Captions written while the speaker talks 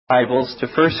Bibles to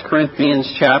 1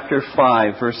 Corinthians chapter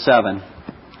 5, verse 7.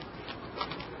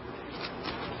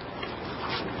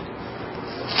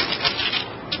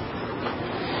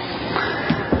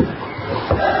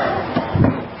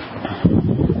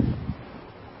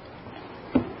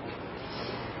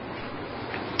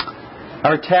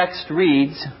 Our text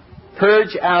reads,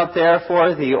 "Purge out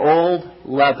therefore the old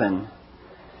leaven,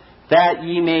 that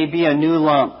ye may be a new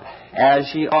lump,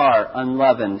 as ye are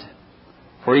unleavened.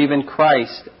 For even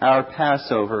Christ, our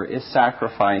Passover, is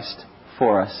sacrificed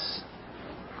for us."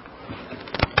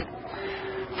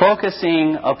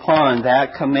 Focusing upon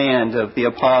that command of the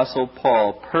Apostle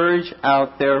Paul, "Purge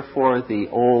out therefore the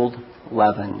old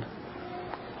leaven."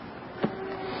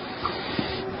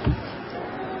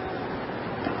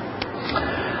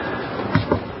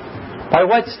 By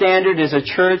what standard is a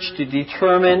church to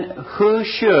determine who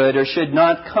should or should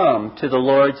not come to the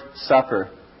Lord's Supper?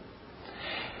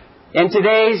 In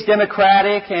today's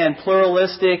democratic and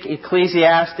pluralistic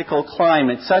ecclesiastical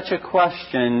climate, such a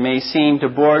question may seem to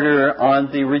border on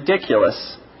the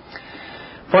ridiculous.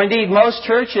 For indeed, most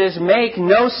churches make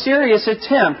no serious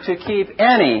attempt to keep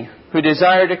any who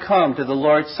desire to come to the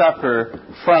Lord's Supper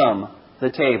from the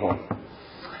table.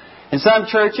 In some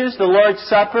churches, the Lord's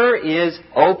Supper is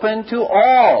open to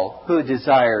all who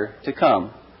desire to come.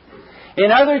 In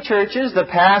other churches, the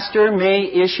pastor may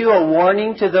issue a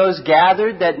warning to those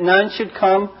gathered that none should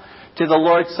come to the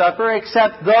Lord's Supper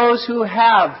except those who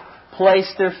have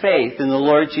placed their faith in the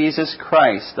Lord Jesus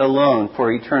Christ alone for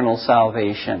eternal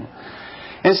salvation.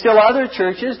 In still other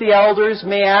churches, the elders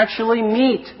may actually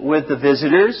meet with the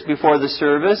visitors before the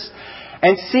service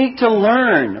and seek to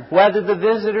learn whether the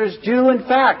visitors do in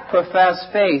fact profess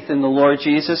faith in the Lord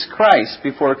Jesus Christ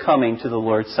before coming to the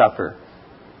Lord's Supper.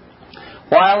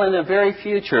 While in a very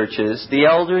few churches, the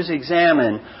elders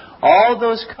examine all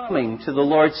those coming to the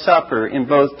Lord's Supper in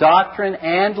both doctrine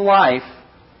and life,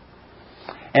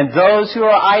 and those who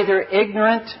are either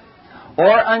ignorant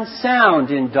or unsound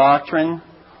in doctrine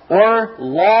or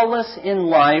lawless in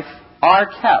life are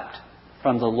kept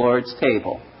from the Lord's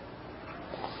table.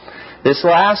 This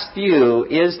last view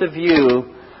is the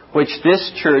view which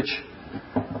this church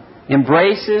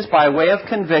embraces by way of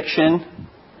conviction,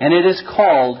 and it is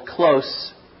called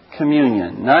close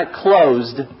communion. Not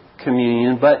closed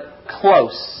communion, but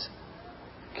close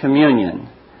communion.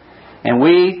 And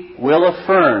we will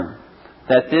affirm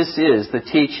that this is the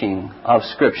teaching of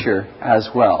Scripture as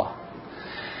well.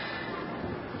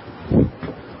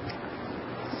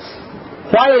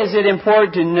 Why is it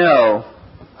important to know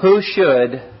who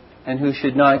should and who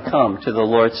should not come to the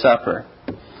Lord's Supper?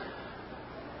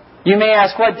 You may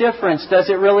ask, what difference does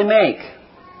it really make?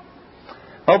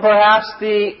 Well, perhaps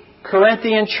the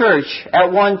Corinthian church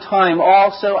at one time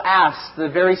also asked the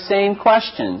very same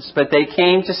questions, but they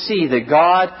came to see that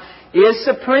God is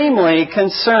supremely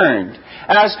concerned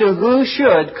as to who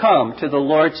should come to the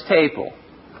Lord's table.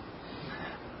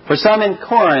 For some in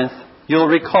Corinth, you'll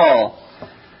recall,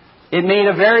 it made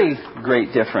a very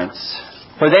great difference.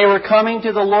 For they were coming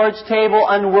to the Lord's table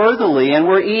unworthily and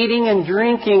were eating and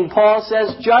drinking, Paul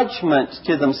says, judgment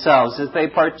to themselves as they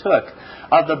partook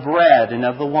of the bread and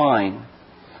of the wine.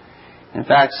 In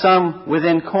fact, some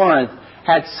within Corinth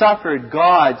had suffered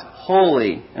God's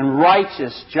holy and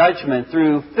righteous judgment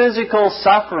through physical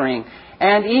suffering,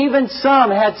 and even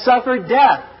some had suffered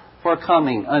death for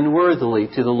coming unworthily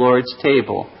to the Lord's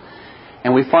table.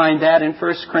 And we find that in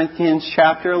 1 Corinthians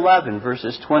chapter 11,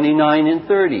 verses 29 and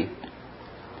 30.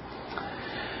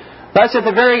 Thus, at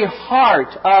the very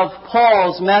heart of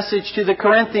Paul's message to the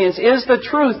Corinthians is the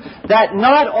truth that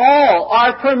not all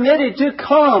are permitted to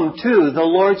come to the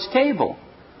Lord's table.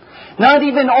 Not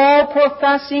even all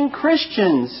professing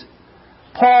Christians,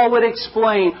 Paul would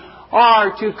explain,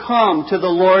 are to come to the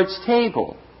Lord's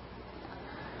table.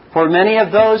 For many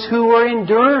of those who were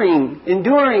enduring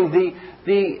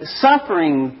the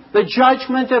suffering, the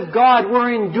judgment of God, were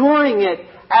enduring it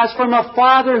as from a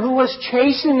father who was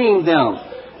chastening them.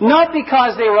 Not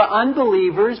because they were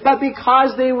unbelievers, but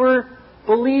because they were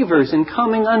believers and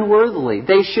coming unworthily.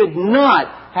 They should not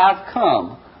have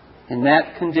come in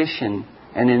that condition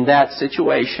and in that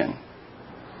situation.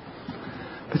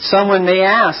 But someone may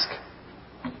ask,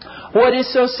 what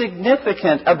is so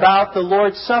significant about the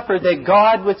Lord's Supper that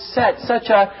God would set such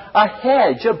a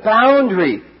hedge, a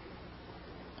boundary,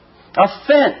 a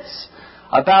fence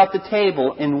about the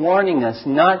table in warning us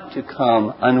not to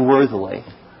come unworthily?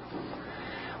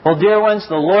 Well, dear ones,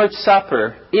 the Lord's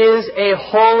Supper is a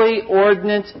holy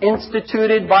ordinance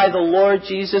instituted by the Lord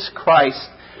Jesus Christ,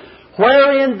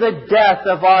 wherein the death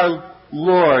of our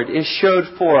Lord is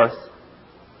showed forth,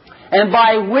 and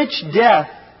by which death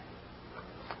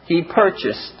He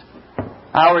purchased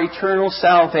our eternal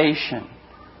salvation.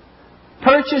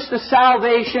 Purchase the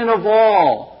salvation of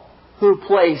all who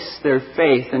place their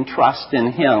faith and trust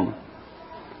in Him.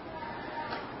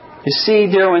 You see,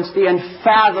 dear ones, the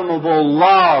unfathomable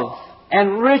love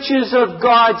and riches of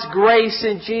God's grace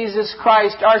in Jesus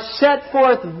Christ are set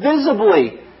forth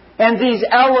visibly in these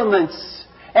elements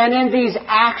and in these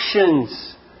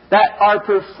actions that are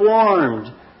performed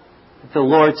at the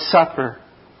Lord's Supper.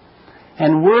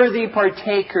 And worthy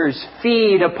partakers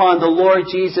feed upon the Lord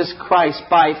Jesus Christ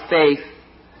by faith.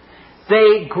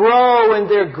 They grow in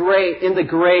the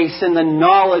grace and the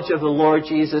knowledge of the Lord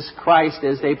Jesus Christ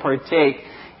as they partake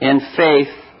in faith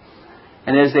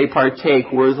and as they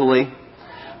partake worthily.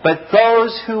 But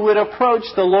those who would approach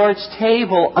the Lord's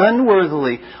table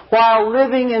unworthily, while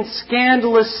living in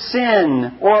scandalous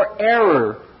sin or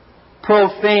error,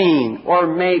 profane or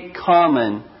make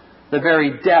common the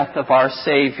very death of our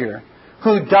Savior,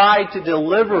 who died to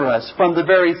deliver us from the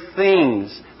very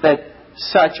things that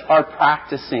such are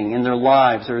practicing in their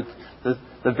lives, or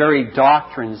the very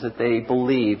doctrines that they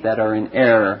believe that are in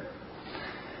error.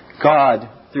 God,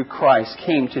 through Christ,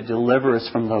 came to deliver us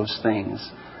from those things.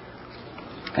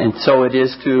 And so it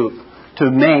is to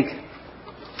make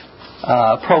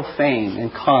profane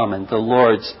and common the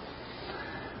Lord's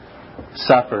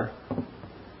Supper.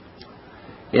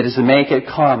 It is to make it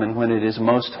common when it is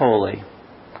most holy.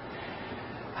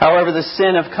 However, the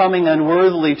sin of coming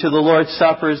unworthily to the Lord's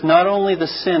Supper is not only the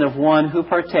sin of one who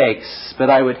partakes, but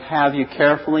I would have you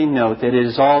carefully note that it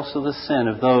is also the sin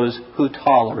of those who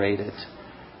tolerate it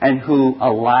and who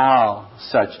allow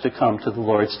such to come to the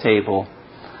Lord's table.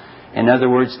 In other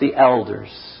words, the elders,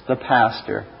 the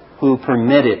pastor, who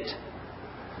permit it,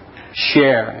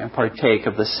 share and partake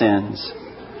of the sins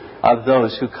of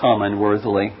those who come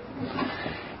unworthily.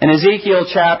 In Ezekiel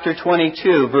chapter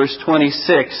 22, verse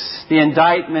 26, the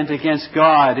indictment against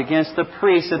God, against the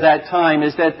priests of that time,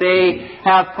 is that they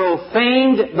have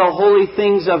profaned the holy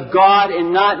things of God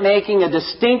in not making a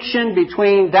distinction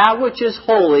between that which is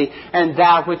holy and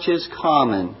that which is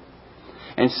common.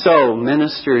 And so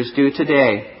ministers do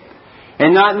today,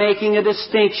 and not making a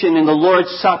distinction in the Lord's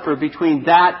Supper between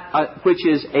that which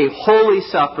is a holy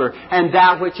supper and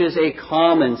that which is a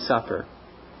common supper.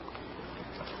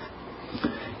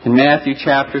 In Matthew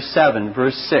chapter 7,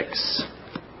 verse 6,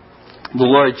 the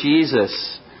Lord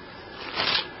Jesus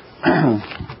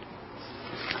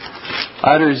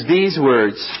utters these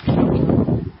words,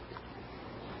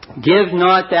 "Give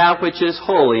not that which is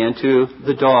holy unto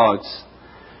the dogs,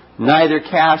 neither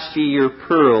cast ye your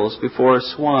pearls before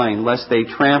swine, lest they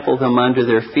trample them under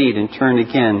their feet and turn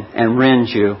again and rend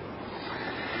you."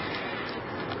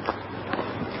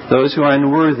 Those who are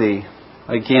unworthy,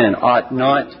 again, ought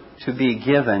not to be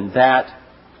given that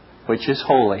which is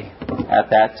holy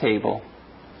at that table.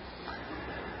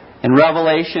 In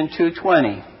Revelation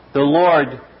 2:20, the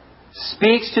Lord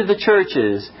speaks to the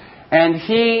churches, and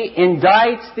He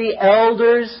indicts the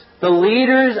elders, the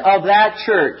leaders of that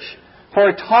church,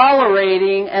 for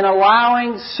tolerating and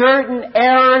allowing certain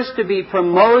errors to be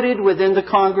promoted within the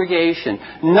congregation,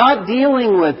 not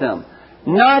dealing with them,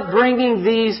 not bringing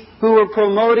these who are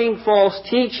promoting false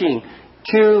teaching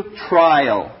to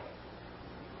trial,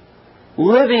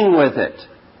 living with it,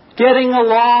 getting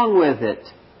along with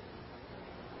it.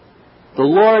 The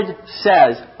Lord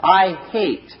says, "I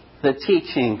hate the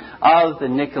teaching of the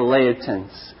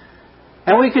Nicolaitans."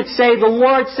 And we could say the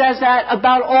Lord says that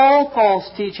about all false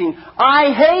teaching.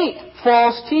 I hate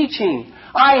false teaching.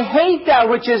 I hate that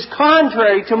which is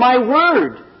contrary to my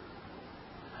word.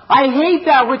 I hate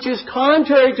that which is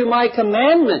contrary to my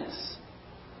commandments,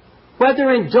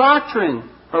 whether in doctrine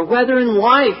or whether in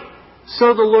life.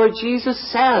 So the Lord Jesus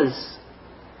says.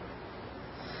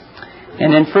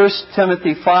 And in 1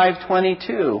 Timothy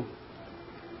 5:22,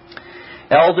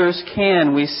 elders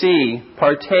can, we see,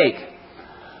 partake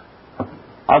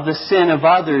of the sin of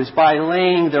others by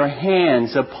laying their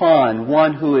hands upon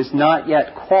one who is not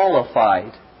yet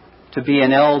qualified to be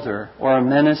an elder or a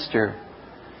minister.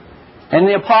 And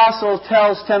the apostle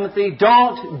tells Timothy,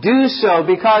 don't do so,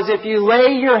 because if you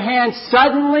lay your hands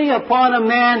suddenly upon a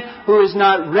man who is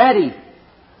not ready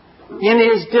and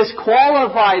is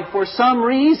disqualified for some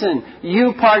reason,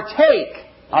 you partake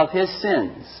of his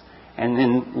sins. And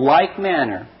in like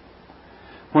manner,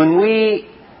 when we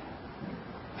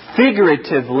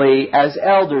figuratively, as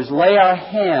elders, lay our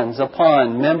hands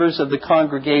upon members of the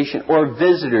congregation or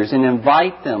visitors and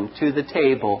invite them to the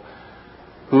table,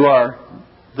 who are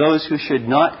those who should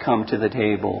not come to the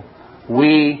table,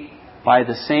 we, by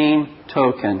the same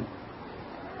token,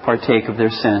 partake of their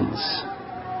sins.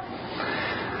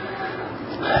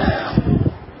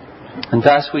 And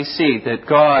thus we see that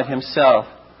God Himself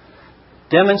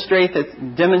demonstrates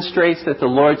that the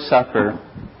Lord's Supper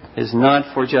is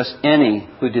not for just any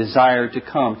who desire to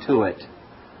come to it,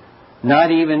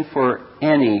 not even for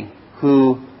any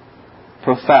who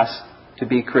profess to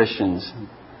be Christians,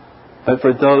 but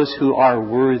for those who are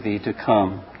worthy to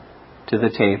come to the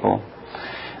table.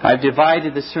 I've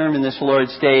divided the sermon this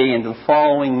Lord's Day into the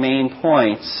following main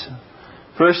points.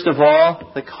 First of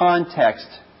all, the context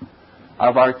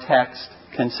of our text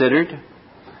considered.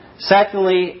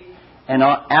 Secondly, an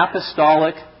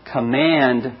apostolic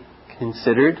command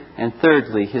considered. And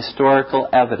thirdly, historical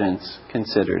evidence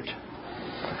considered.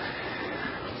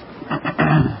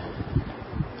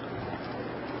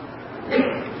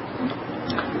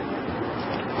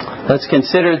 Let's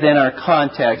consider then our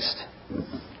context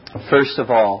first of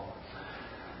all.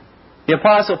 The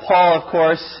Apostle Paul, of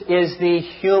course, is the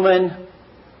human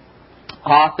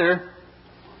author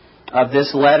of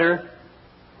this letter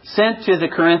sent to the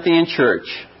Corinthian church.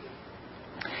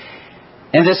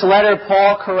 In this letter,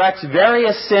 Paul corrects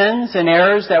various sins and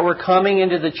errors that were coming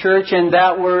into the church and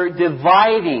that were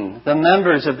dividing the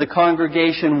members of the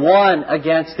congregation one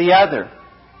against the other.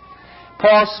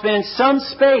 Paul spends some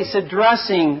space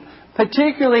addressing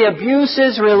particularly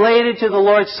abuses related to the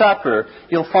Lord's Supper.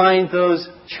 You'll find those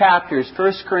chapters,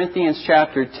 1 Corinthians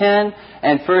chapter 10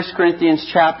 and 1 Corinthians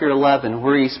chapter 11,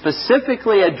 where he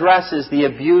specifically addresses the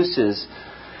abuses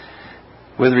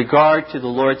with regard to the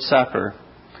Lord's Supper.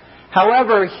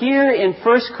 However, here in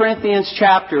 1 Corinthians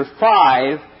chapter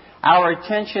 5, our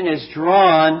attention is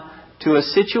drawn to a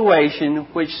situation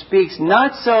which speaks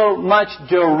not so much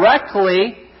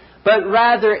directly, but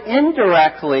rather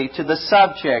indirectly to the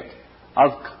subject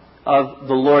of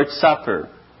the Lord's Supper.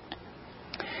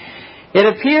 It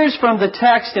appears from the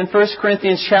text in 1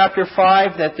 Corinthians chapter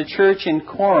 5 that the church in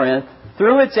Corinth,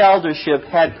 through its eldership,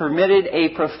 had permitted a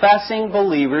professing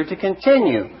believer to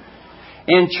continue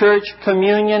in church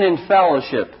communion and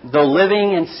fellowship, though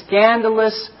living in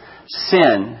scandalous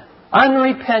sin,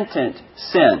 unrepentant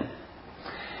sin.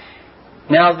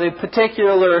 Now, the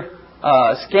particular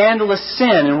scandalous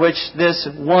sin in which this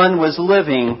one was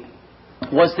living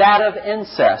was that of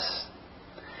incest,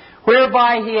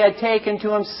 whereby he had taken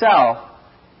to himself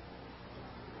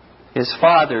his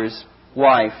father's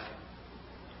wife.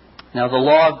 Now, the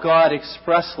law of God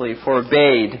expressly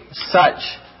forbade such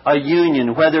a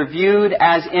union, whether viewed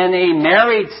as in a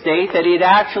married state, that he had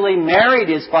actually married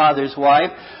his father's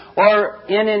wife, or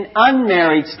in an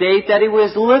unmarried state, that he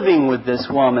was living with this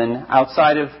woman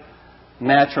outside of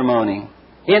matrimony.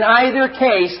 In either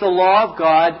case, the law of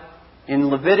God in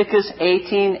Leviticus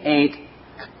 18:8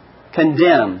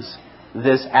 condemns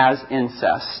this as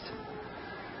incest.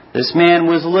 This man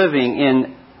was living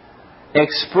in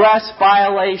express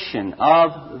violation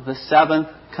of the seventh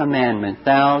commandment,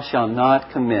 "Thou shalt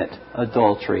not commit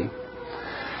adultery."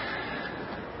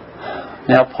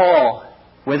 Now, Paul,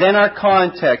 within our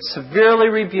context, severely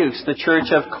rebukes the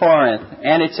church of Corinth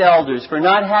and its elders for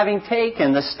not having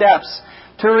taken the steps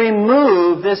to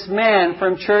remove this man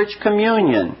from church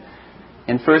communion.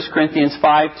 In 1 Corinthians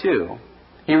 5:2,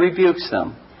 he rebukes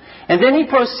them. And then he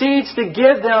proceeds to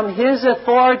give them his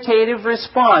authoritative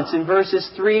response in verses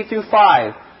 3 through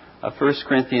 5 of 1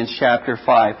 Corinthians chapter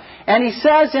 5. And he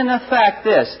says in effect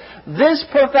this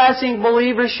professing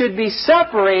believer should be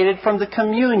separated from the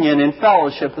communion and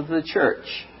fellowship of the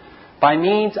church by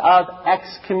means of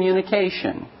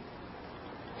excommunication.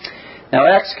 Now,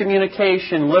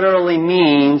 excommunication literally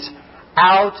means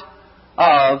out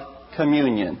of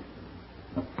communion.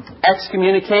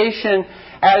 Excommunication,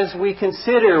 as we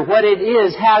consider what it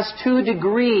is, has two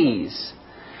degrees.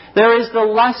 There is the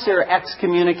lesser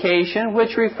excommunication,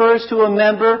 which refers to a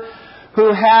member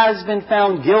who has been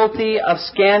found guilty of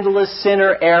scandalous sin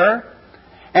or error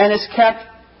and is kept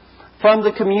from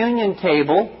the communion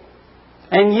table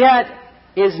and yet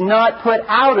is not put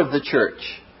out of the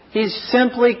church. He's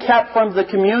simply kept from the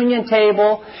communion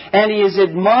table, and he is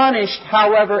admonished,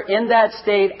 however, in that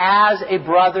state as a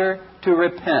brother to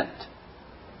repent,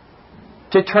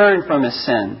 to turn from his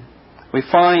sin. We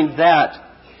find that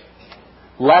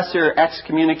lesser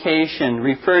excommunication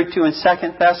referred to in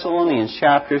 2 Thessalonians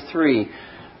chapter 3,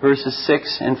 verses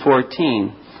 6 and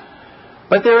 14.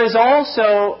 But there is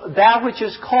also that which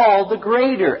is called the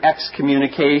greater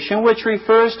excommunication, which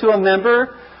refers to a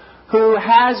member who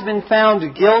has been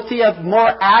found guilty of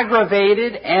more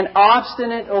aggravated and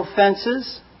obstinate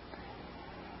offenses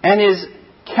and is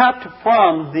kept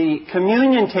from the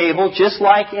communion table, just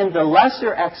like in the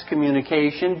lesser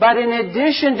excommunication. But in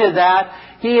addition to that,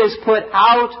 he is put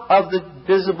out of the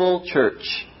visible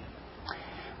church.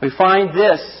 We find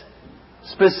this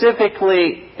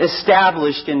specifically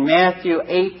established in Matthew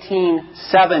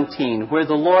 18:17, where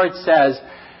the Lord says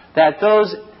that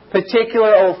those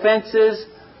particular offenses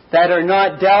that are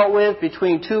not dealt with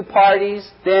between two parties,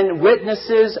 then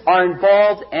witnesses are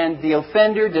involved and the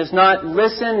offender does not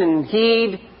listen and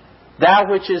heed that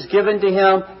which is given to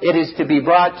him, it is to be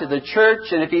brought to the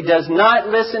church. And if he does not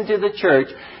listen to the church,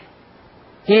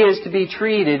 he is to be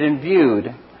treated and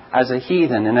viewed as a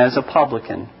heathen and as a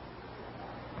publican.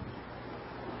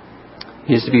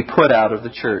 He is to be put out of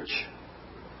the church.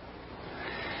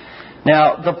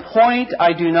 Now, the point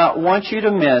I do not want you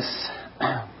to miss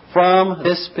from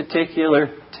this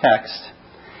particular text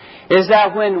is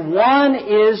that when one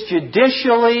is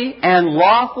judicially and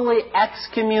lawfully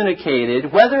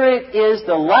excommunicated, whether it is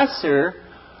the lesser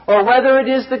or whether it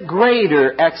is the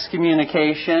greater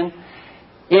excommunication,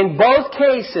 in both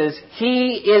cases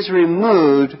he is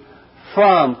removed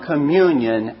from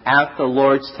communion at the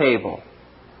Lord's table.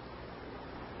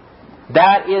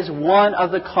 That is one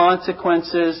of the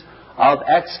consequences of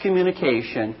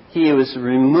excommunication. He was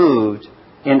removed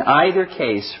in either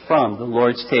case from the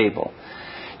Lord's table.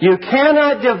 You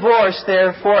cannot divorce,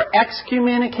 therefore,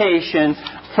 excommunication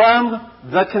from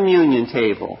the communion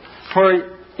table.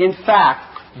 For, in fact,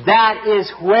 that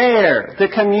is where the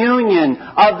communion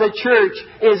of the church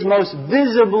is most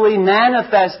visibly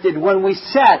manifested when we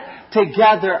sit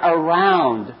together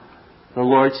around the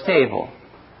Lord's table.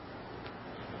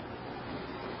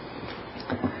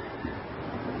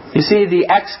 You see, the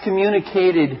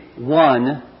excommunicated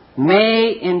one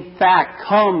may in fact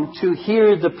come to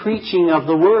hear the preaching of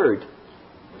the Word.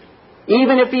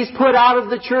 Even if he's put out of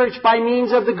the church by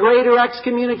means of the greater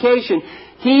excommunication,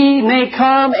 he may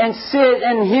come and sit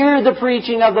and hear the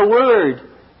preaching of the Word.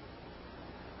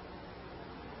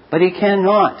 But he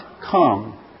cannot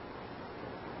come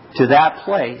to that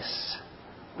place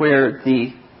where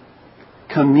the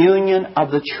communion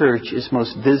of the church is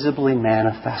most visibly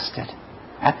manifested,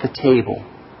 at the table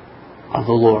of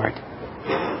the Lord.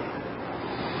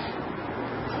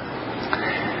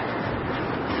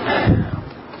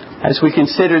 As we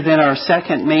consider then our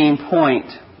second main point,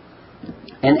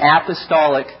 an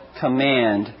apostolic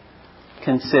command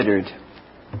considered.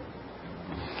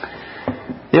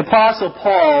 The Apostle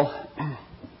Paul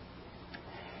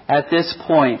at this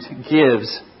point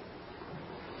gives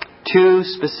two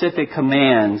specific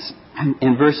commands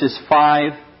in verses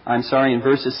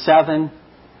 7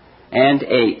 and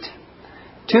 8.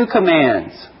 Two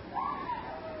commands.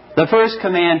 The first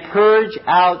command, purge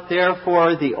out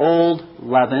therefore the old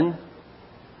leaven,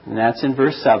 and that's in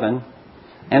verse 7.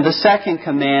 And the second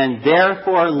command,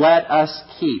 therefore let us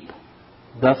keep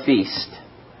the feast.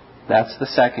 That's the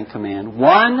second command.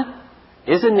 One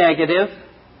is a negative,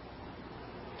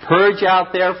 purge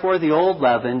out therefore the old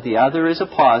leaven. The other is a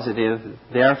positive,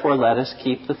 therefore let us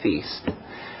keep the feast.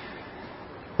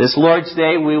 This Lord's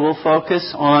Day we will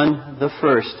focus on the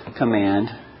first command.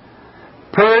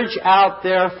 Purge out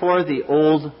therefore the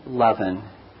old leaven.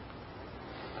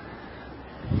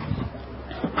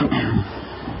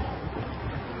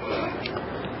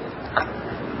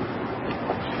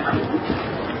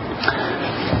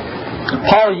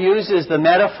 Paul uses the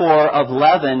metaphor of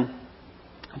leaven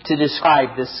to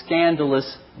describe the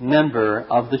scandalous member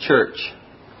of the church.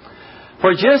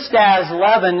 For just as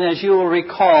leaven, as you will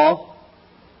recall,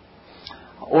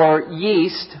 or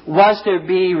yeast, was to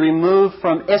be removed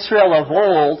from Israel of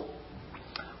old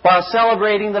while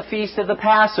celebrating the feast of the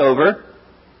Passover,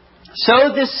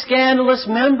 so this scandalous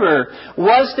member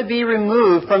was to be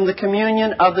removed from the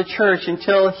communion of the church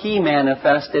until he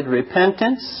manifested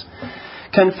repentance,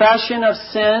 confession of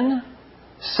sin,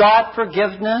 sought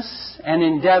forgiveness, and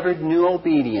endeavored new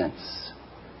obedience.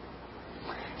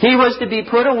 He was to be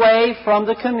put away from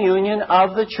the communion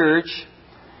of the church,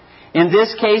 in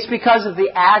this case because of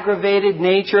the aggravated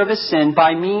nature of his sin,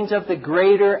 by means of the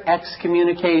greater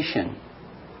excommunication.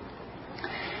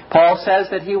 Paul says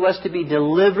that he was to be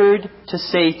delivered to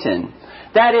Satan.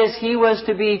 That is, he was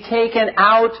to be taken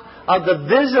out of the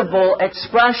visible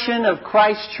expression of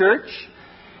Christ's church,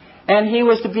 and he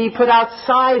was to be put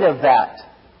outside of that.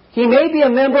 He may be a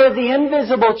member of the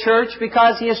invisible church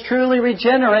because he is truly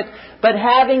regenerate, but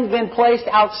having been placed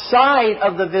outside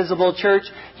of the visible church,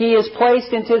 he is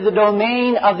placed into the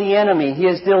domain of the enemy. He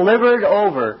is delivered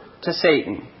over to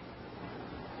Satan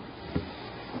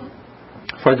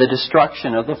for the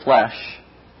destruction of the flesh,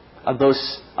 of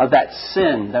that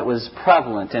sin that was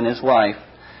prevalent in his life.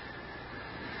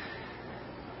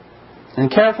 And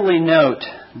carefully note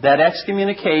that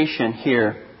excommunication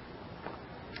here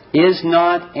is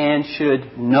not and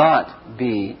should not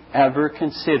be ever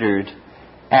considered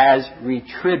as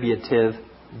retributive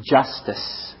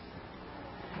justice.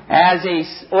 as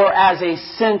a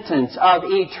sentence of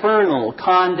eternal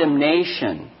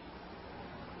condemnation.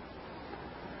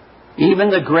 Even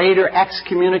the greater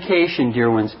excommunication,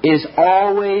 dear ones, is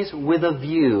always with a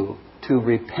view to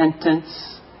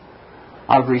repentance,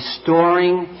 of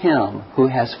restoring him who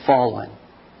has fallen.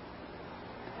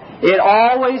 It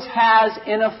always has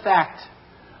in effect,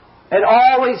 it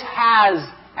always has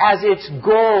as its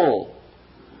goal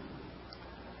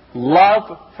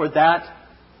love for that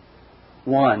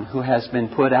one who has been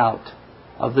put out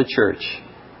of the church.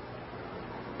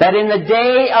 That in the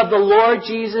day of the Lord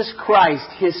Jesus Christ,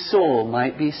 his soul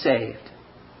might be saved.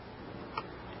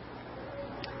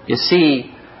 You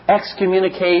see,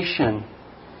 excommunication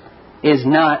is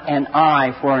not an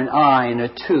eye for an eye and a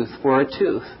tooth for a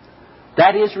tooth.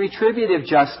 That is retributive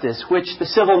justice, which the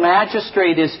civil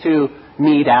magistrate is to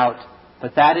mete out.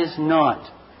 But that is not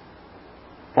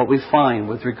what we find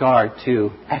with regard to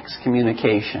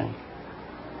excommunication.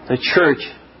 The church,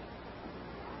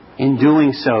 in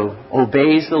doing so,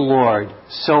 obeys the Lord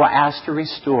so as to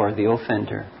restore the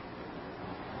offender.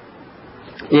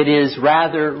 It is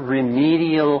rather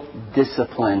remedial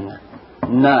discipline,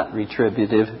 not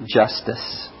retributive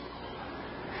justice.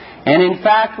 And in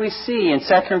fact, we see in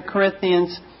 2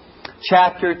 Corinthians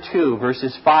chapter 2,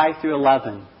 verses 5 through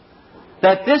 11,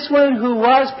 that this one who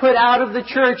was put out of the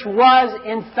church was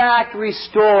in fact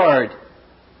restored.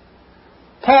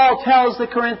 Paul tells the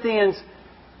Corinthians,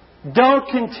 don't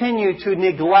continue to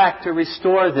neglect to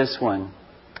restore this one.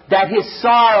 That his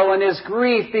sorrow and his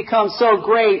grief become so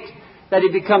great that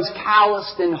he becomes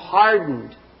calloused and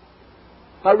hardened.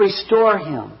 But restore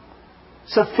him.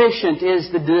 Sufficient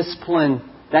is the discipline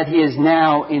that he has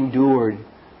now endured.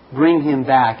 Bring him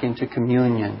back into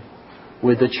communion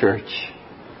with the church.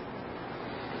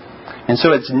 And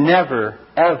so it's never,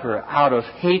 ever out of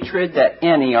hatred that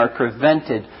any are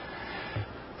prevented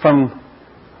from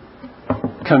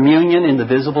communion in the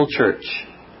visible church.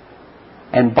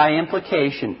 And by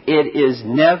implication, it is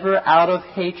never out of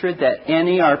hatred that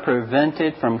any are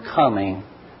prevented from coming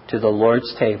to the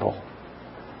Lord's table.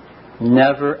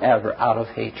 Never, ever out of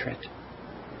hatred.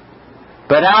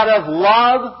 But out of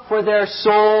love for their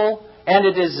soul and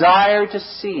a desire to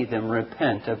see them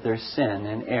repent of their sin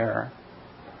and error.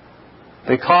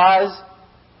 Because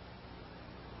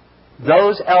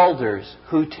those elders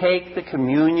who take the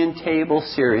communion table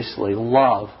seriously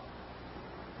love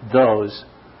those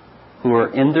who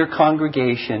are in their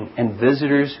congregation and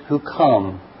visitors who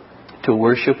come to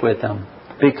worship with them.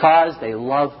 Because they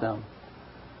love them,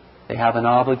 they have an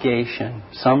obligation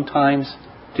sometimes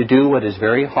to do what is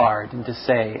very hard and to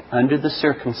say, under the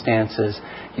circumstances,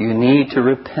 you need to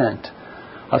repent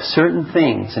of certain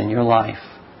things in your life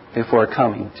before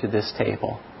coming to this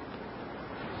table.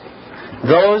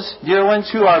 Those, dear ones,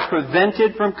 who are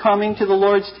prevented from coming to the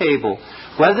Lord's table,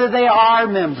 whether they are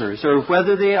members or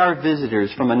whether they are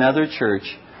visitors from another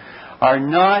church, are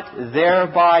not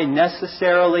thereby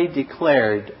necessarily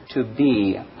declared to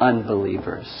be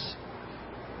unbelievers.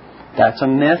 That's a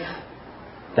myth.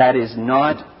 That is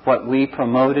not what we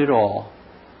promote at all.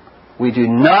 We do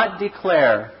not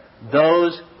declare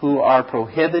those who are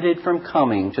prohibited from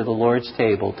coming to the Lord's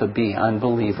table to be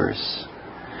unbelievers.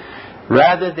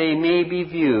 Rather, they may be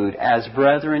viewed as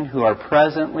brethren who are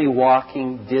presently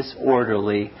walking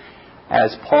disorderly,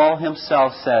 as Paul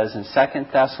himself says in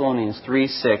 2 Thessalonians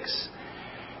 3:6.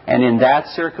 And in that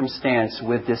circumstance,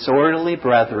 with disorderly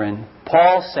brethren,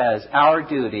 Paul says our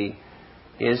duty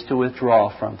is to withdraw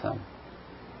from them.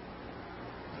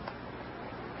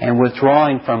 And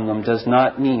withdrawing from them does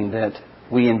not mean that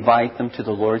we invite them to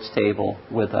the Lord's table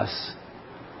with us,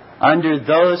 under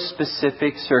those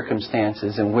specific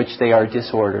circumstances in which they are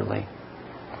disorderly.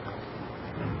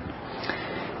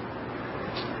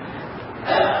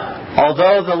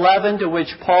 Although the leaven to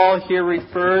which Paul here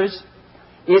refers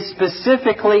is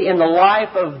specifically in the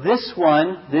life of this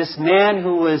one, this man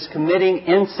who was committing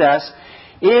incest,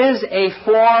 is a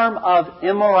form of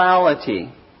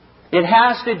immorality. It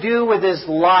has to do with his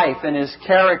life and his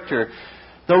character.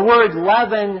 The word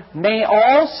leaven may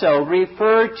also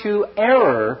refer to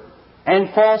error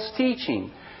and false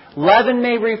teaching. Leaven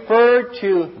may refer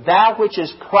to that which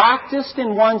is practiced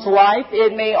in one's life.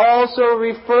 It may also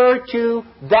refer to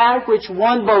that which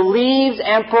one believes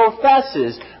and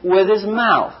professes with his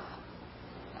mouth.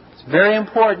 It's very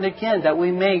important, again, that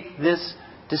we make this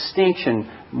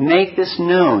distinction, make this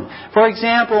known. For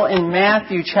example, in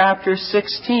Matthew chapter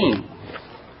 16.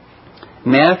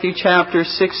 Matthew chapter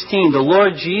 16, the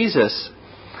Lord Jesus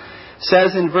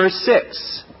says in verse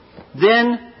 6,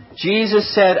 Then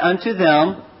Jesus said unto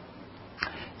them,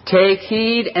 Take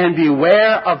heed and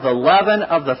beware of the leaven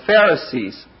of the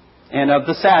Pharisees and of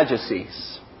the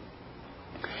Sadducees.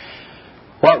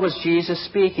 What was Jesus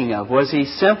speaking of? Was he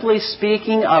simply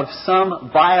speaking of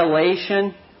some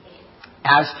violation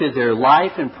as to their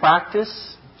life and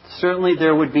practice? Certainly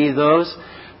there would be those.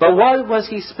 But what was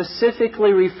he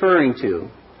specifically referring to?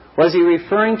 Was he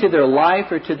referring to their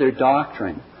life or to their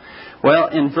doctrine? Well,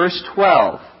 in verse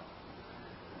 12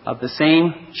 of the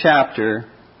same chapter,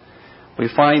 we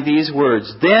find these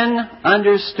words. Then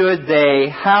understood they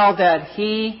how that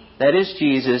he, that is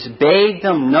Jesus, bade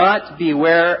them not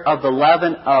beware of the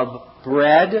leaven of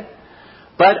bread,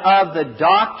 but of the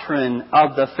doctrine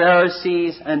of the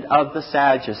Pharisees and of the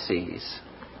Sadducees.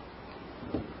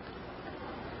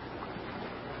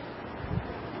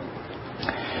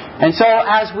 And so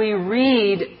as we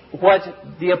read what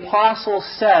the apostle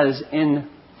says in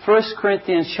 1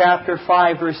 Corinthians chapter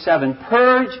 5, verse 7,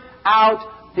 purge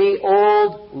out the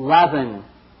old leaven.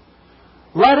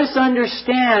 Let us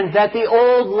understand that the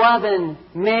old leaven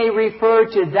may refer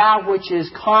to that which is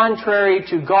contrary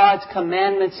to God's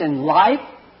commandments in life,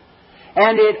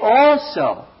 and it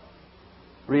also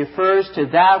refers to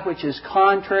that which is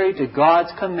contrary to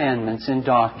God's commandments in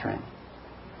doctrine.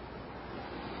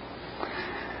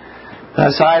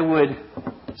 Thus I would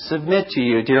submit to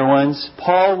you, dear ones,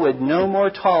 Paul would no more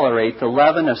tolerate the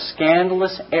leaven of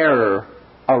scandalous error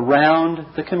around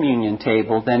the communion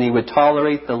table than he would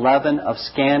tolerate the leaven of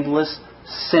scandalous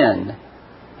sin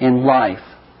in life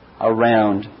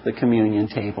around the communion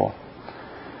table.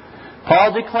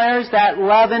 Paul declares that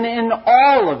leaven in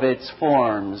all of its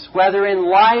forms, whether in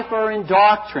life or in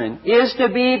doctrine, is to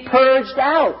be purged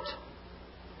out.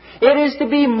 It is to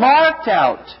be marked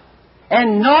out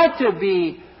and not to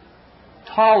be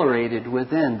tolerated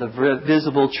within the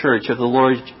visible church of the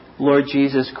Lord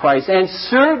Jesus Christ, and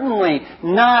certainly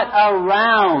not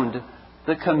around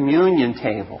the communion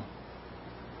table.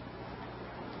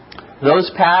 Those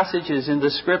passages in the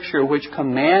Scripture which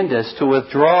command us to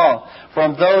withdraw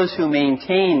from those who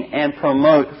maintain and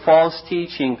promote false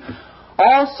teaching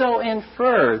also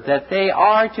infer that they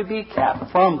are to be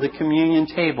kept from the communion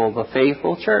table, the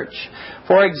faithful church.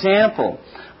 For example,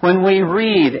 when we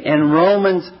read in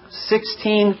Romans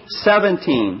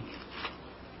 16:17,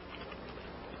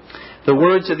 the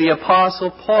words of the Apostle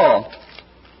Paul,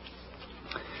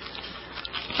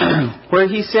 where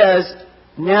he says,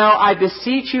 now I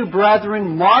beseech you,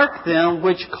 brethren, mark them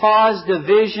which cause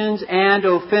divisions and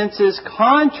offenses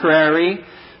contrary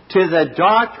to the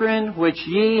doctrine which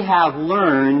ye have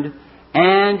learned,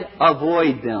 and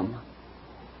avoid them.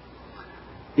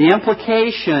 The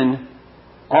implication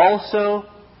also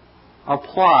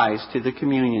applies to the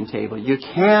communion table. You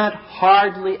can't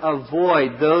hardly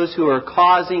avoid those who are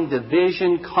causing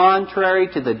division contrary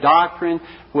to the doctrine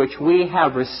which we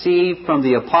have received from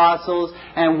the apostles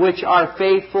and which our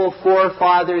faithful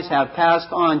forefathers have passed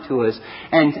on to us,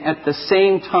 and at the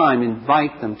same time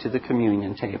invite them to the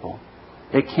communion table.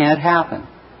 It can't happen.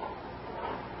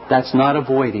 That's not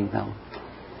avoiding them.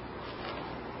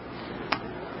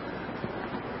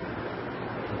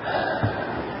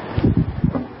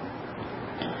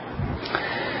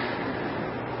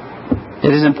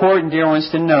 It is important, dear ones,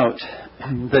 to note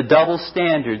the double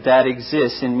standard that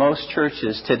exists in most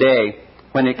churches today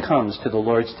when it comes to the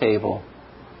Lord's table.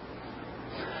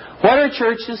 What are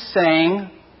churches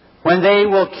saying when they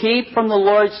will keep from the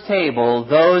Lord's table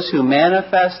those who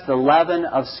manifest the leaven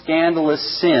of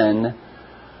scandalous sin,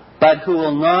 but who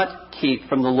will not keep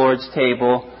from the Lord's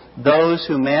table those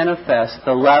who manifest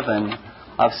the leaven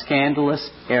of scandalous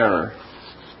error?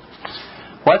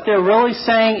 What they're really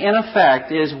saying, in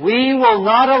effect, is we will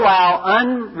not allow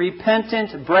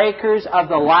unrepentant breakers of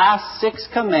the last 6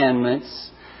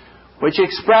 commandments, which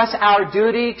express our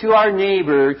duty to our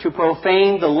neighbor to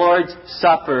profane the Lord's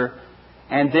Supper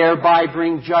and thereby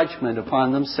bring judgment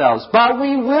upon themselves. But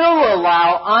we will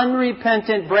allow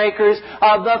unrepentant breakers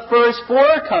of the first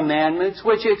 4 commandments,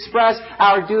 which express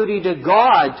our duty to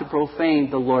God to profane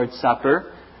the Lord's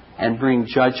Supper and bring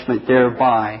judgment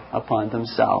thereby upon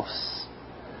themselves.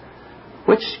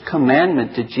 Which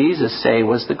commandment did Jesus say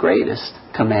was the greatest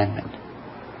commandment?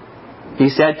 He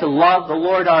said to love the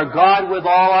Lord our God with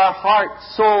all our heart,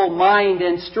 soul, mind,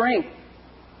 and strength.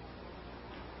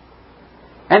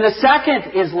 And the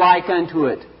second is like unto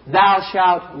it, thou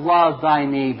shalt love thy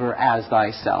neighbor as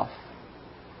thyself.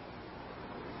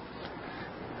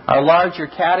 Our larger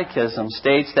catechism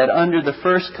states that under the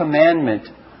first commandment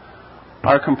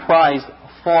are comprised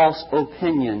false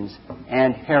opinions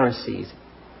and heresies.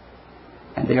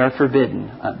 And they are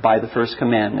forbidden by the first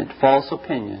commandment. False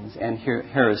opinions and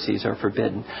heresies are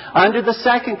forbidden. Under the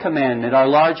second commandment, our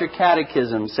larger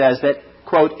catechism says that,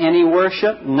 quote, any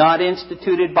worship not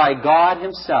instituted by God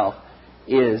Himself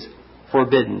is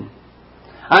forbidden.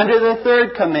 Under the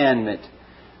third commandment,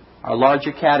 our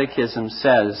larger catechism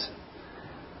says,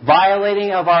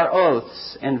 violating of our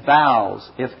oaths and vows,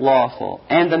 if lawful,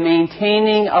 and the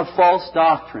maintaining of false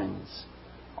doctrines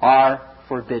are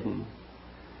forbidden.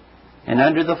 And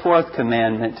under the fourth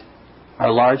commandment,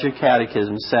 our larger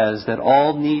catechism says that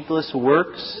all needless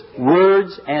works,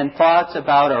 words, and thoughts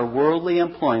about our worldly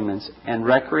employments and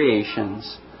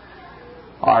recreations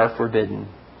are forbidden.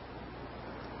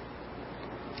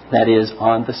 That is,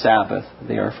 on the Sabbath,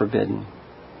 they are forbidden.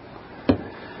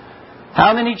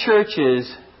 How many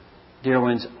churches, dear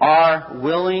ones, are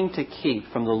willing to keep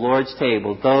from the Lord's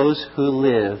table those who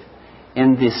live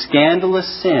in the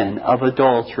scandalous sin of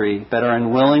adultery, but are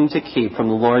unwilling to keep from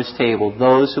the Lord's table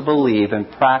those who believe and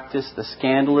practice the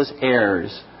scandalous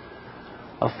errors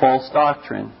of false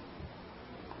doctrine,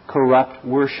 corrupt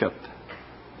worship,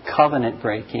 covenant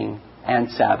breaking, and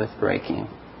Sabbath breaking?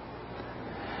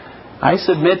 I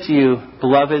submit to you,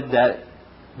 beloved,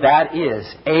 that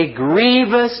is a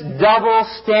grievous double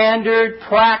standard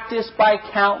practiced by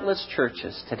countless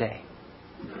churches today.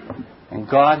 And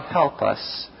God help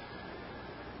us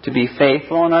to be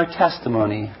faithful in our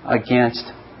testimony against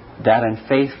that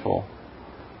unfaithful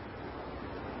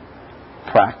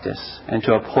practice and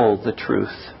to uphold the truth.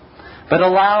 But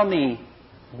allow me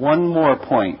one more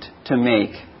point to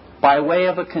make by way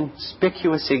of a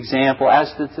conspicuous example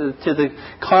as to the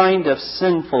kind of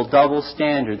sinful double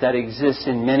standard that exists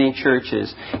in many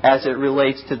churches as it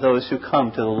relates to those who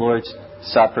come to the Lord's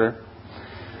Supper.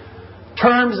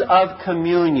 Terms of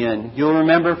communion, you'll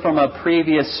remember from a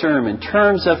previous sermon,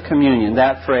 terms of communion,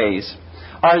 that phrase,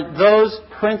 are those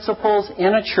principles in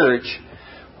a church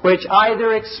which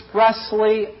either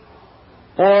expressly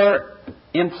or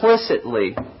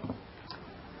implicitly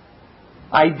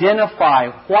identify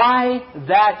why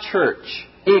that church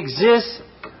exists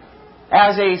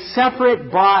as a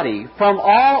separate body from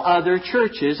all other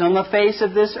churches on the face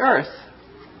of this earth,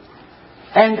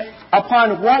 and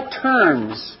upon what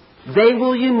terms they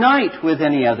will unite with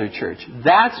any other church.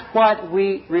 That's what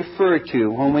we refer to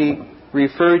when we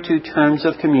refer to terms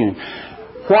of communion.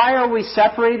 Why are we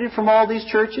separated from all these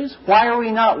churches? Why are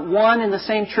we not one in the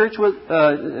same church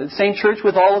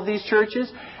with all of these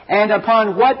churches? And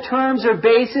upon what terms or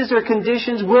basis or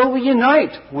conditions will we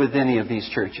unite with any of these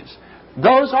churches?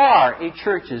 Those are a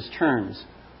church's terms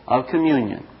of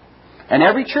communion. And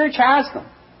every church has them.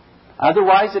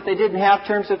 Otherwise, if they didn't have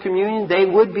terms of communion, they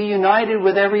would be united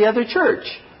with every other church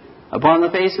upon the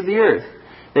face of the earth.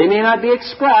 They may not be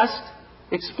expressed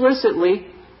explicitly,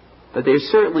 but they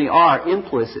certainly are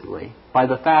implicitly by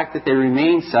the fact that they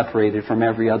remain separated from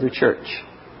every other church.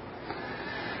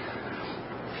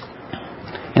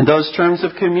 And those terms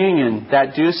of communion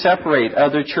that do separate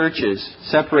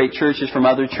churches from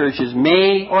other churches,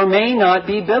 may or may not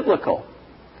be biblical.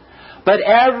 But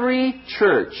every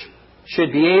church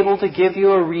should be able to give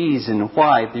you a reason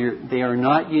why they are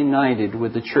not united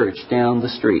with the church down the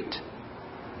street.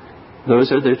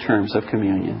 Those are their terms of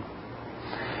communion.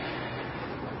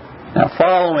 Now,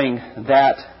 following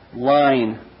that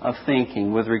line of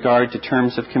thinking with regard to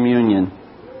terms of communion,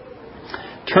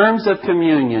 terms of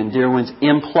communion, dear ones,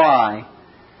 imply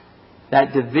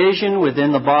that division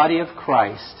within the body of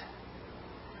Christ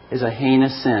is a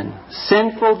heinous sin.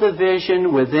 Sinful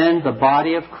division within the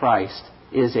body of Christ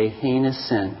is a heinous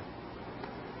sin.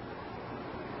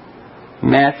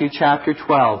 Matthew chapter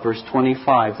 12, verse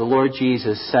 25, the Lord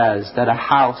Jesus says that a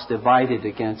house divided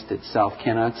against itself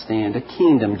cannot stand. A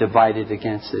kingdom divided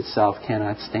against itself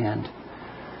cannot stand.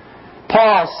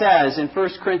 Paul says in 1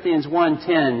 Corinthians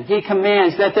 1:10, he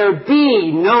commands that there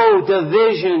be no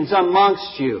divisions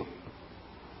amongst you.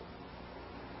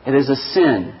 It is a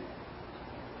sin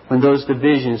when those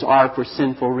divisions are for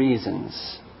sinful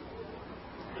reasons.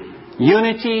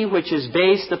 Unity which is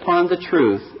based upon the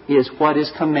truth is what is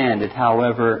commanded,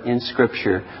 however, in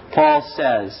Scripture. Paul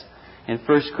says in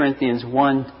 1 Corinthians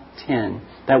 1:10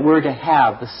 that we're to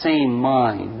have the same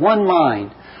mind,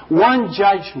 one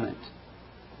judgment.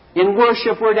 In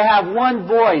worship, we're to have one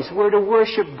voice. We're to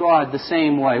worship God the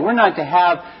same way. We're not to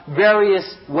have various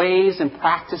ways and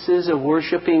practices of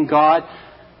worshiping God.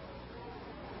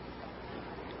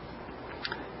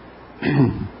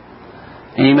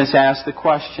 Amos asked the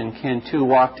question, can two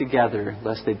walk together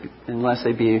unless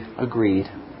they be agreed?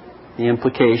 The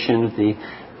implication,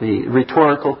 the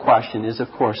rhetorical question is, of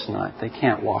course not. They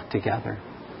can't walk together.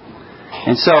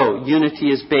 And so, unity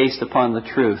is based upon the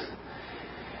truth.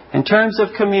 In terms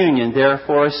of communion,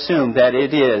 therefore, assume that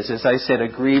it is, as I said, a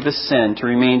grievous sin to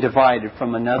remain divided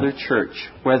from another church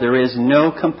where there is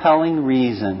no compelling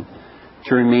reason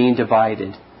to remain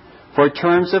divided. For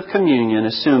terms of communion,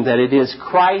 assume that it is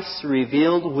Christ's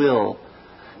revealed will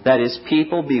that His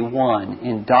people be one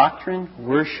in doctrine,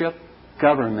 worship,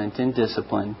 government, and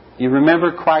discipline. You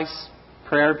remember Christ's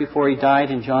prayer before He died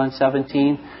in John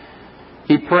 17?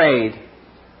 He prayed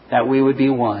that we would be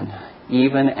one,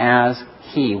 even as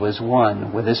He was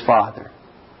one with His Father.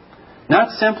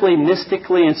 Not simply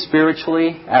mystically and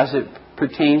spiritually as it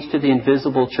pertains to the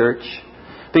invisible church,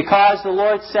 because the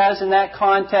Lord says in that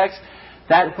context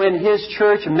that when His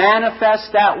church manifests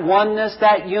that oneness,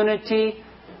 that unity,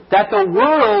 that the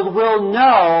world will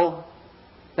know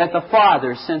that the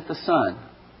Father sent the Son.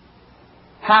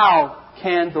 How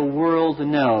can the world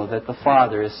know that the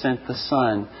Father has sent the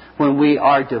Son when we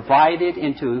are divided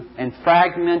into and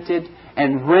fragmented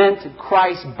and rent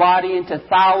Christ's body into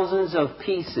thousands of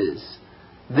pieces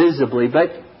visibly, but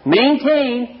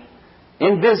maintain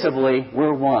invisibly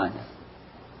we're one?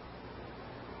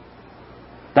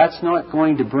 That's not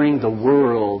going to bring the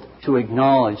world to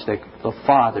acknowledge that the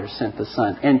Father sent the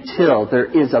Son until there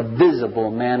is a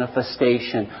visible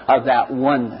manifestation of that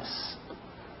oneness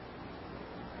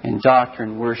in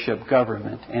doctrine, worship,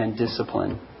 government, and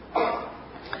discipline.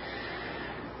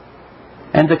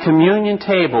 And the communion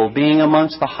table, being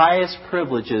amongst the highest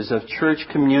privileges of church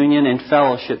communion and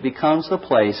fellowship, becomes the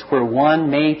place where one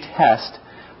may test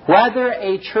whether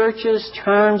a church's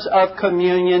terms of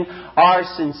communion are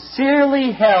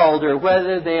sincerely held or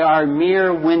whether they are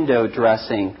mere window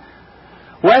dressing.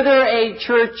 Whether a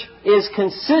church is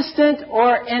consistent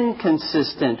or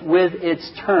inconsistent with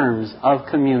its terms of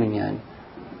communion.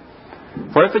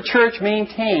 For if a church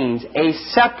maintains a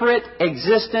separate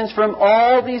existence from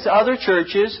all these other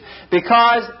churches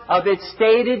because of its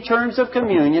stated terms of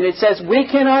communion, it says we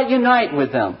cannot unite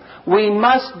with them. We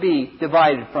must be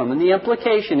divided from them. And the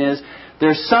implication is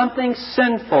there's something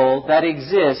sinful that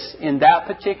exists in that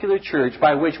particular church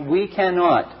by which we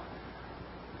cannot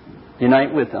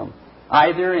unite with them.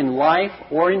 Either in life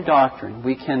or in doctrine,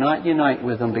 we cannot unite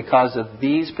with them because of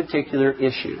these particular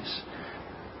issues.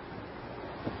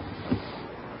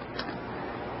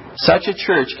 Such a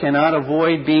church cannot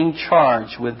avoid being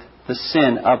charged with the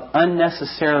sin of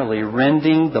unnecessarily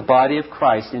rending the body of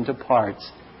Christ into parts.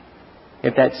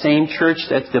 If that same church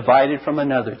that's divided from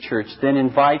another church then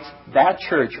invites that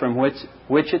church from which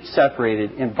it's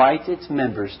separated, invites its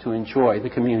members to enjoy the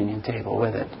communion table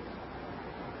with it.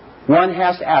 One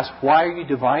has to ask, why are you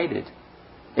divided?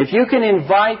 If you can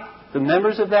invite the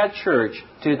members of that church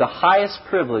to the highest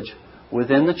privilege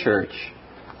within the church,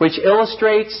 which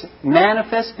illustrates,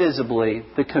 manifests visibly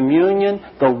the communion,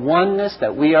 the oneness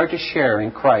that we are to share in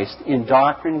Christ in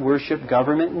doctrine, worship,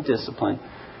 government, and discipline.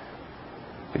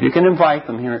 If you can invite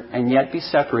them here and yet be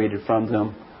separated from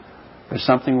them, there's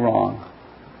something wrong.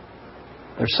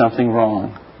 There's something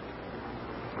wrong.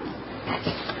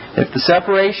 If the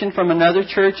separation from another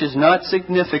church is not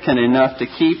significant enough to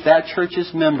keep that church's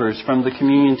members from the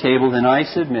communion table, then I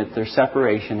submit their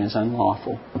separation is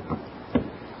unlawful.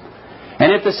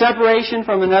 And if the separation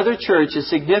from another church is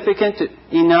significant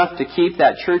enough to keep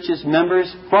that church's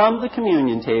members from the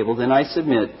communion table, then I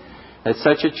submit that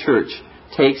such a church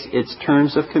takes its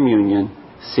terms of communion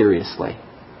seriously.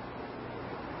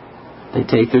 They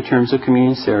take their terms of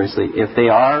communion seriously. If they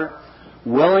are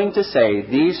willing to say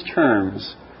these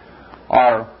terms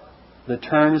are the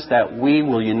terms that we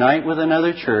will unite with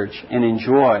another church and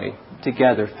enjoy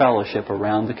together fellowship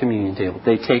around the communion table,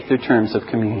 they take their terms of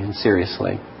communion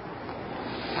seriously.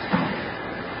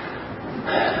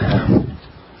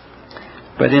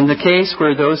 But in the case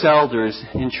where those elders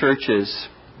in churches,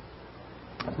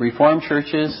 Reformed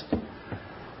churches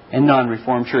and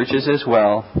non-Reformed churches as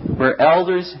well, where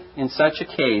elders in such a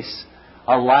case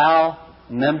allow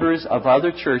members of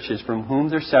other churches from whom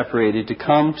they're separated to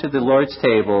come to the Lord's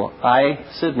table, I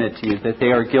submit to you that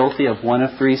they are guilty of one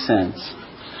of three sins.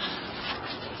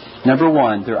 Number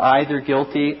one, they're either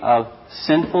guilty of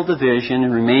sinful division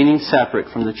and remaining separate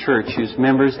from the church whose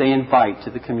members they invite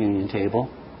to the communion table.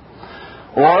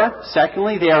 Or,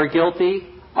 secondly, they are guilty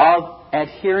of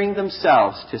adhering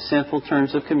themselves to sinful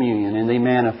terms of communion, and they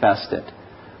manifest it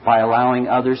by allowing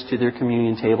others to their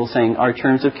communion table, saying our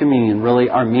terms of communion really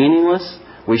are meaningless,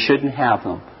 we shouldn't have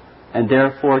them, and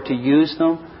therefore to use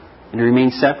them and to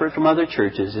remain separate from other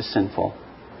churches is sinful.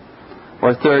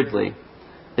 Or thirdly,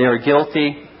 they are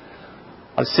guilty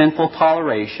of sinful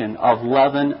toleration of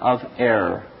leaven of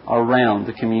error around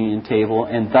the communion table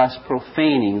and thus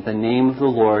profaning the name of the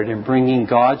Lord and bringing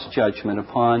God's judgment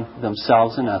upon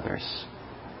themselves and others.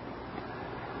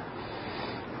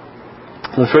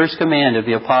 The first command of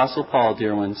the Apostle Paul,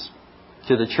 dear ones,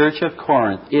 to the church of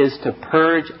Corinth is to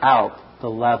purge out the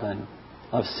leaven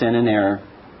of sin and error.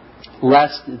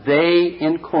 lest they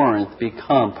in Corinth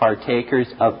become partakers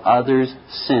of others'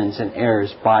 sins and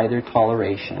errors by their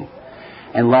toleration,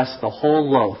 and lest the whole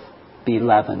loaf be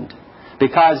leavened.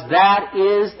 Because that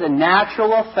is the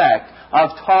natural effect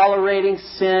of tolerating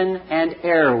sin and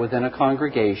error within a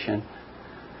congregation.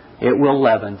 It will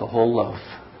leaven the whole loaf.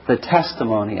 The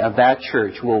testimony of that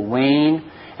church will wane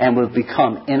and will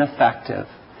become ineffective.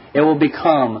 It will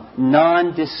become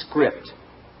nondescript.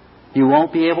 You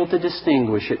won't be able to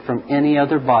distinguish it from any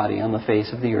other body on the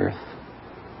face of the earth.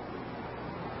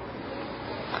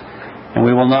 And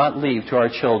we will not leave to our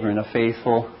children a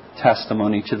faithful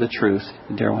testimony to the truth,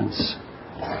 dear ones.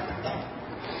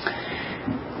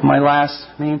 My last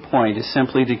main point is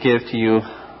simply to give to you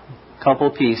a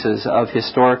couple pieces of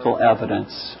historical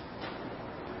evidence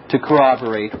to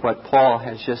corroborate what Paul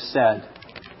has just said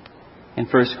in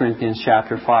 1 Corinthians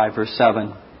chapter 5, verse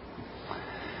 7.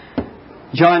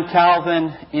 John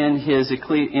Calvin,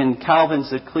 in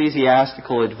Calvin's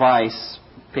Ecclesiastical Advice,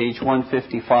 page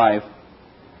 155,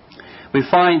 we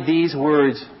find these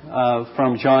words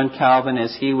from John Calvin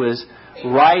as he was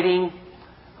writing,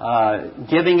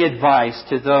 giving advice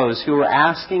to those who were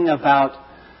asking about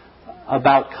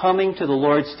coming to the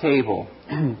Lord's table.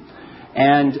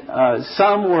 And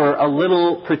some were a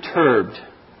little perturbed,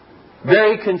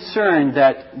 very concerned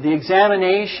that the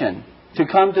examination to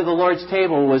come to the Lord's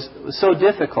table was so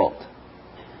difficult.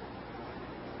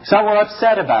 Some were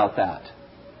upset about that.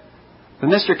 But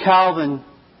Mr. Calvin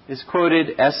is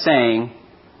quoted as saying,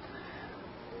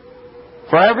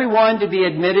 "For everyone to be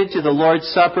admitted to the Lord's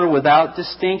Supper without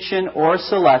distinction or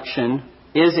selection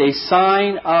is a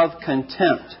sign of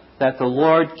contempt that the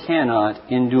Lord cannot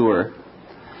endure.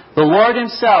 The Lord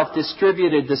Himself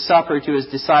distributed the supper to His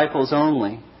disciples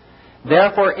only.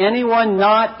 Therefore, anyone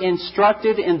not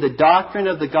instructed in the doctrine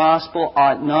of the gospel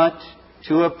ought not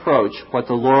to approach what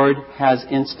the Lord has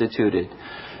instituted.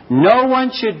 No one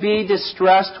should be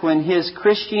distressed when his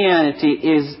Christianity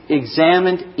is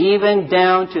examined even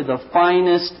down to the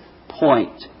finest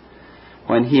point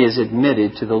when he is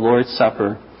admitted to the Lord's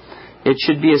Supper. It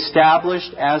should be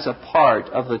established as a part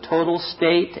of the total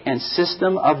state and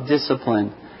system of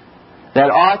discipline that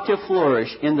ought to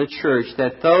flourish in the church,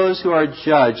 that those who are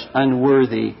judged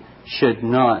unworthy should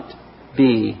not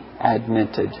be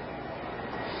admitted."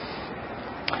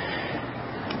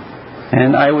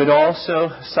 And I would also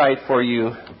cite for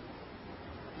you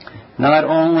not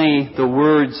only the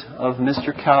words of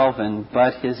Mr. Calvin,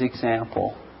 but his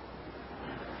example.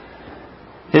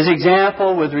 His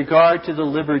example with regard to the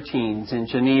libertines in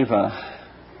Geneva.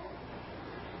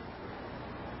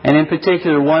 And in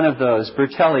particular, one of those,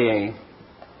 Berthelier,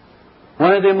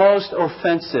 one of the most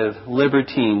offensive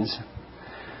libertines.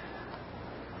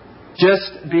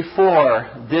 Just before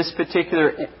this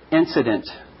particular incident,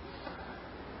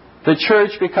 the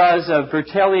church, because of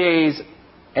Berthelier's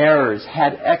errors,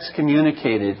 had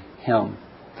excommunicated him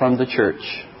from the church.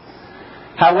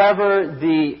 However,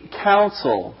 the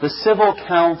council, the civil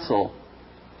council,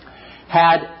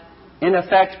 had in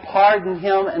effect pardoned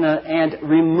him and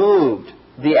removed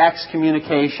the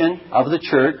excommunication of the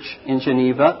church in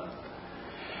Geneva,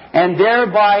 and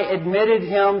thereby admitted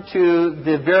him to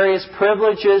the various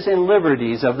privileges and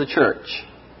liberties of the church.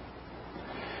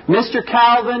 Mr.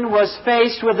 Calvin was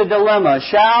faced with a dilemma.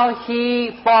 Shall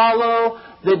he follow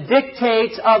the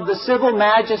dictates of the civil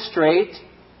magistrate,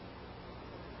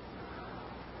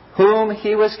 whom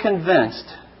he was convinced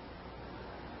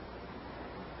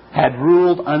had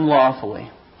ruled unlawfully?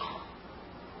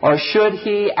 Or should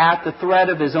he, at the threat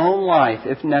of his own life,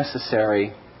 if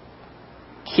necessary,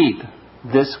 keep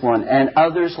this one and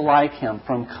others like him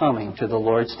from coming to the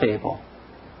Lord's table?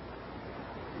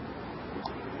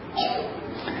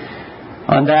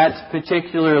 On that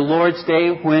particular Lord's Day,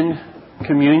 when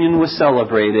communion was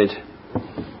celebrated,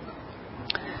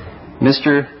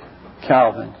 Mr.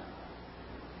 Calvin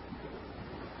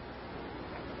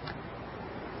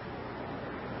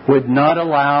would not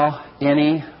allow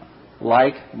any,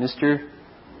 like Mr.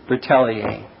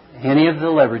 Berthelier, any of the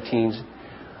libertines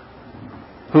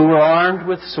who were armed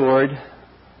with sword,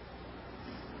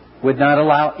 would not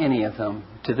allow any of them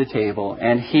to the table.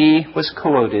 And he was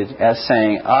quoted as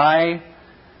saying, "I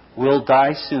will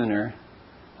die sooner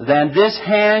than this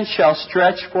hand shall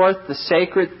stretch forth the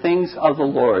sacred things of the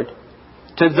Lord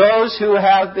to those who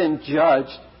have been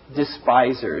judged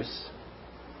despisers."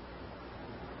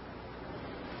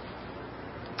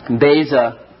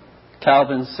 Beza,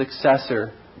 Calvin's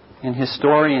successor and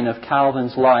historian of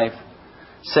Calvin's life,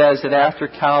 says that after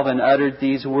Calvin uttered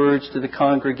these words to the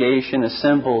congregation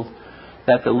assembled,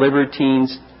 that the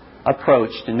libertines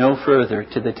approached no further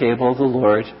to the table of the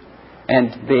Lord.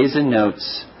 And Beza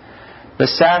notes, The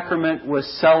sacrament was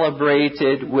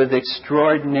celebrated with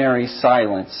extraordinary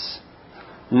silence,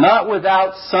 not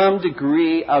without some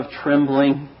degree of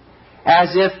trembling, as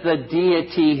if the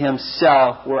deity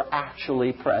himself were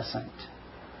actually present.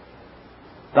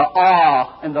 The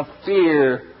awe and the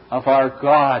fear of our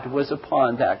God was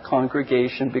upon that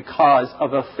congregation because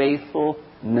of a faithful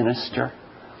minister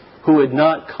who would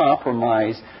not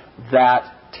compromise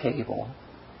that table.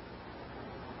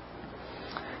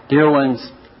 Dear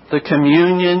ones, the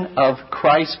communion of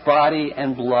Christ's body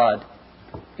and blood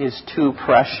is too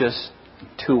precious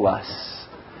to us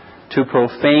to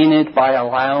profane it by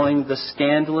allowing the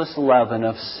scandalous leaven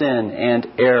of sin and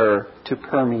error to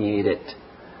permeate it.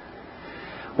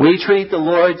 We treat the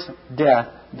Lord's death,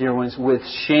 dear ones, with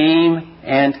shame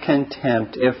and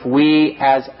contempt if we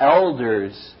as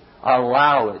elders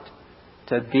allow it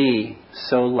to be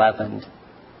so leavened.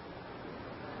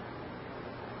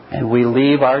 And we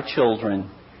leave our children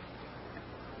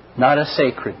not a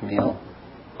sacred meal.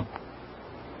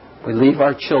 We leave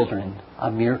our children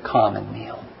a mere common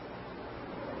meal.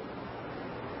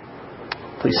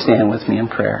 Please stand with me in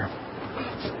prayer.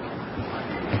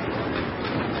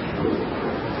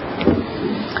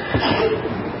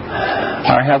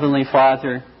 Our Heavenly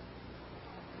Father,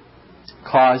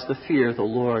 cause the fear of the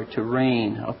Lord to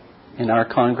reign in our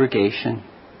congregation.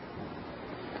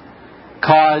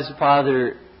 Cause,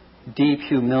 Father, deep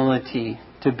humility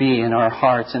to be in our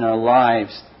hearts and our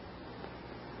lives.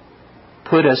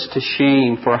 Put us to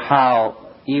shame for how,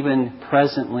 even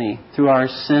presently, through our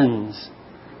sins,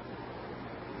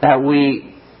 that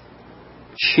we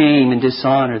shame and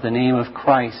dishonor the name of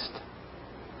Christ.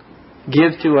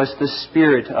 Give to us the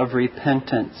spirit of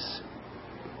repentance.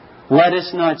 Let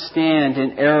us not stand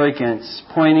in arrogance,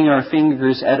 pointing our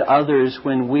fingers at others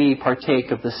when we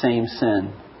partake of the same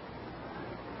sin.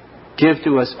 Give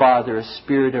to us, Father, a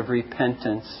spirit of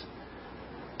repentance,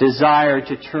 desire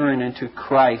to turn into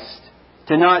Christ,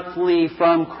 to not flee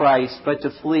from Christ, but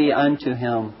to flee unto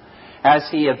Him, as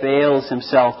He avails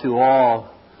Himself to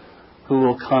all who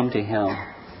will come to Him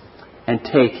and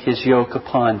take His yoke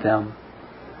upon them.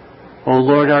 O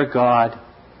Lord our God,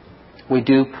 we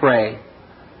do pray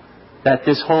that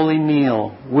this holy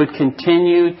meal would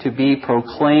continue to be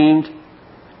proclaimed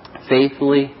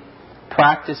faithfully,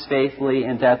 practiced faithfully,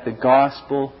 and that the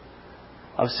gospel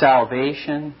of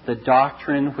salvation, the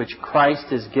doctrine which Christ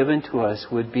has given to us,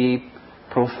 would be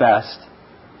professed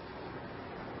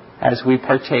as we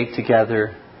partake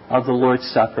together of the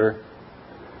Lord's Supper.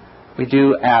 We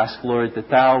do ask, Lord, that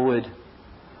Thou would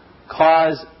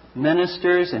cause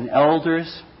ministers and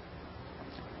elders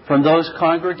from those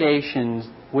congregations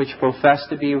which profess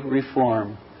to be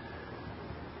Reformed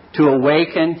to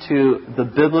awaken to the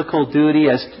biblical duty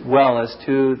as well as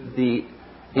to the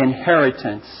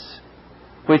inheritance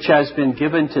which has been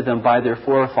given to them by their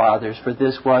forefathers, for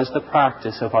this was the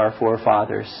practice of our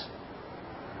forefathers.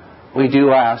 We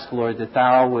do ask, Lord, that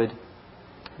Thou would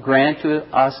grant to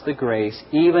us the grace,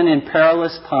 even in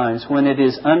perilous times when it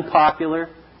is unpopular,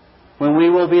 when we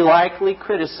will be likely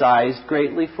criticized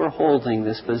greatly for holding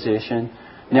this position,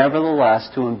 nevertheless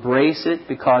to embrace it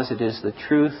because it is the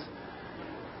truth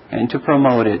and to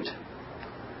promote it.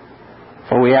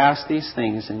 For we ask these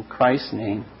things in Christ's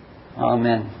name.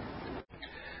 Amen.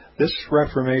 This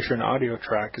Reformation audio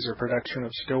track is a production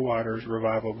of Stillwater's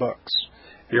Revival Books.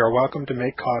 You are welcome to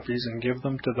make copies and give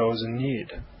them to those in need.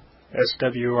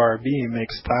 SWRB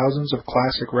makes thousands of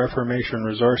classic Reformation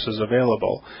resources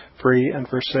available, free and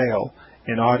for sale,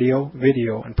 in audio,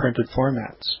 video, and printed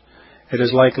formats. It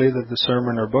is likely that the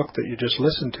sermon or book that you just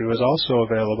listened to is also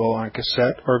available on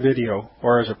cassette or video,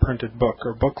 or as a printed book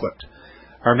or booklet.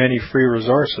 Our many free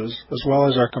resources, as well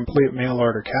as our complete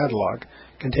mail-order catalog,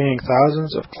 containing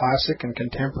thousands of classic and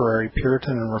contemporary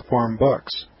Puritan and Reformed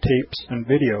books, tapes, and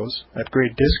videos at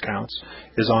great discounts,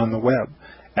 is on the web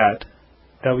at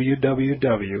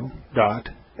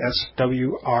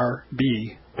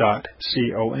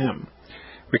www.swrb.com.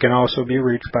 We can also be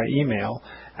reached by email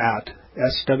at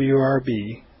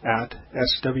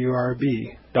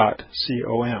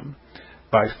swrb@swrb.com,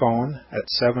 by phone at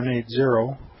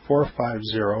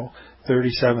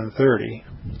 780-450-3730,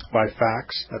 by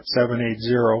fax at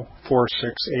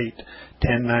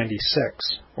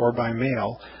 780-468-1096, or by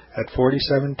mail at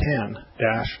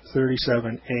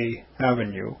 4710-37A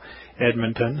Avenue,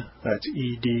 Edmonton, that's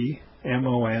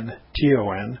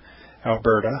Edmonton,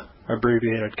 Alberta,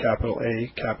 abbreviated capital A,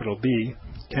 capital B,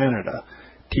 Canada,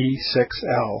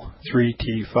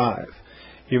 T6L3T5.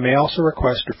 You may also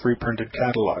request a free printed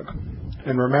catalog.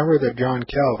 And remember that John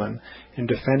Calvin, in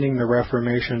defending the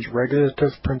Reformation's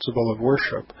regulative principle of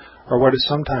worship, or what is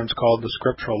sometimes called the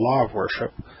scriptural law of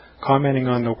worship, commenting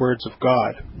on the words of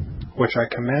God, which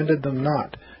I commanded them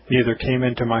not, neither came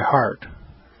into my heart,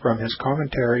 from his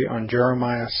commentary on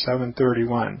Jeremiah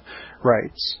 7:31,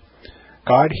 writes,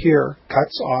 God here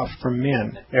cuts off from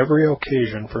men every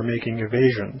occasion for making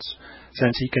evasions,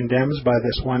 since he condemns by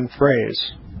this one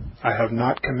phrase, I have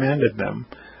not commanded them,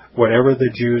 whatever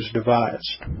the Jews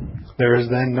devised. There is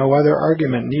then no other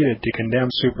argument needed to condemn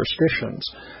superstitions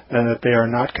than that they are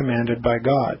not commanded by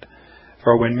God.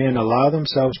 For when men allow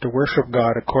themselves to worship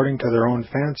God according to their own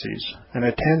fancies, and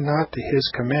attend not to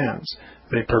his commands,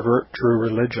 they pervert true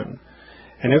religion.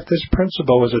 And if this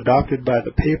principle was adopted by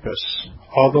the papists,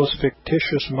 all those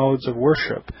fictitious modes of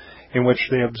worship in which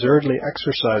they absurdly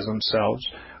exercise themselves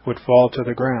would fall to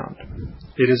the ground.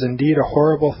 It is indeed a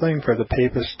horrible thing for the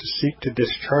papists to seek to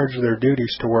discharge their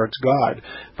duties towards God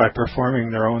by performing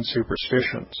their own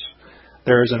superstitions.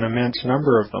 There is an immense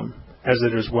number of them, as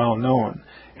it is well known,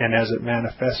 and as it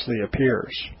manifestly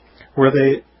appears. Were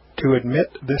they to admit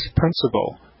this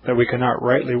principle, that we cannot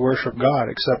rightly worship God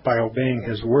except by obeying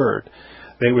his word,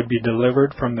 they would be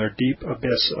delivered from their deep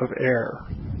abyss of error.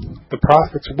 The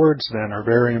prophet's words, then, are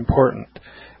very important,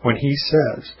 when he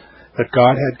says that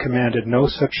God had commanded no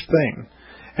such thing,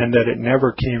 and that it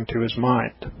never came to his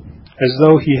mind, as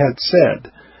though he had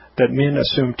said that men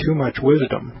assume too much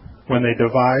wisdom when they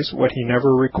devise what he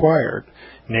never required,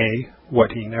 nay,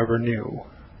 what he never knew.